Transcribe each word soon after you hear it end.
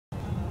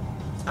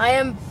I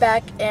am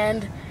back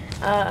and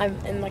I'm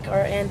in my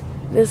car and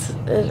this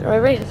is my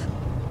race.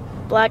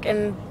 Black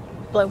and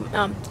blue.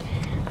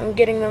 I'm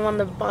getting them on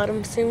the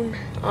bottom soon.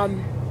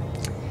 And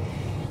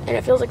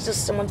it feels like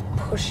just someone's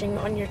pushing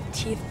on your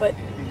teeth, but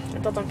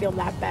it doesn't feel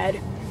that bad.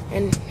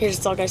 And here's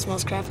Tall Guy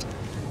Smells Craft.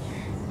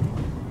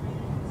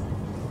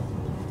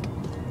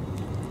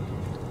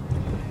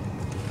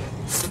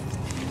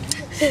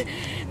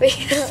 But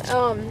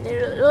yeah,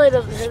 it really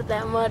doesn't hurt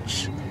that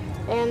much.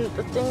 And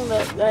the thing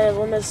that I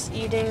will miss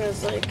eating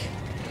is like,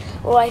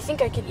 well, I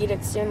think I could eat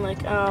it soon,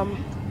 like,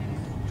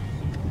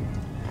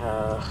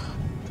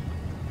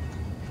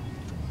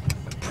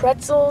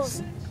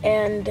 pretzels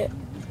and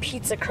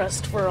pizza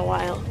crust for a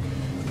while.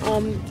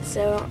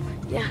 So,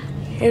 yeah,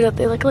 here's what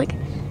they look like.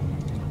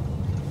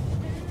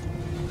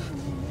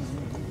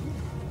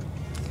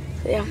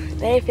 So, yeah,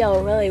 they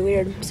feel really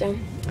weird, so,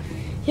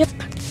 yep.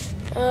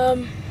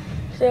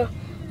 So,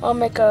 I'll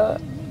make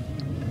a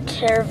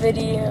care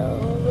video,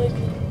 like,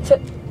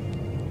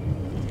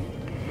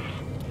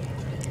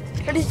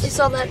 What if you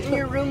saw that in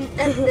your room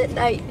at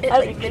midnight? At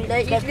like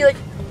midnight, you'd be like,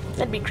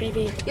 that'd be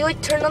creepy. you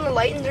like turn on the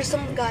light and there's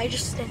some guy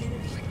just standing there.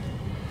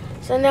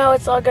 So now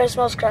it's Tall Guy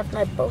Smells Craft and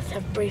I both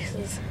have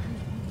braces.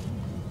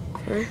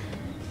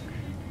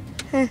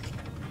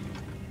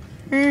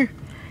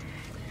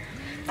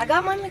 I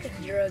got mine like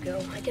a year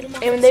ago. I get them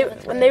off And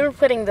at when they were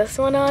putting this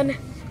one on,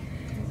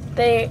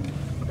 they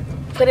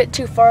put it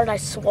too far and I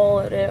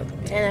swallowed it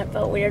and it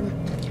felt weird.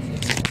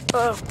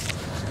 Oh,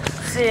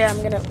 so yeah,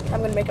 I'm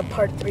gonna make a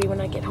part 3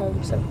 when I get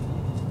home. So.